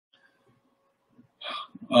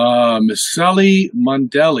Miceli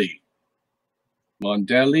Mondelli.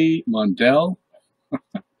 Mondel.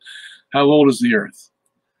 How old is the Earth?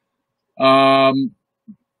 Um,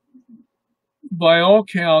 by all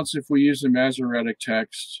counts, if we use the Masoretic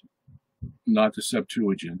text, not the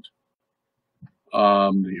Septuagint,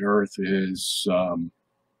 the Earth is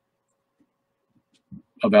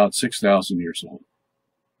about 6,000 years old.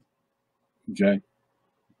 Okay,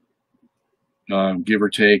 give or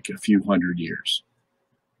take a few hundred years,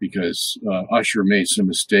 because Usher made some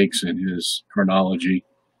mistakes in his chronology.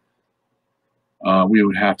 We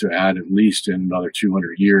would have to add at least another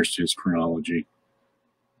 200 years to his chronology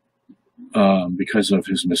because of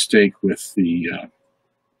his mistake with the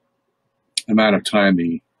amount of time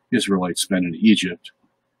the Israelites spent in Egypt.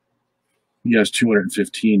 He has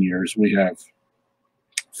 215 years. We have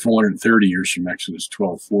 430 years from Exodus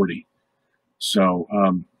 12:40. So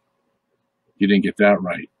you didn't get that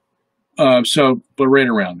right. But right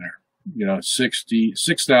around there,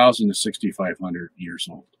 6,000 to 6,500 years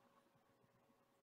old.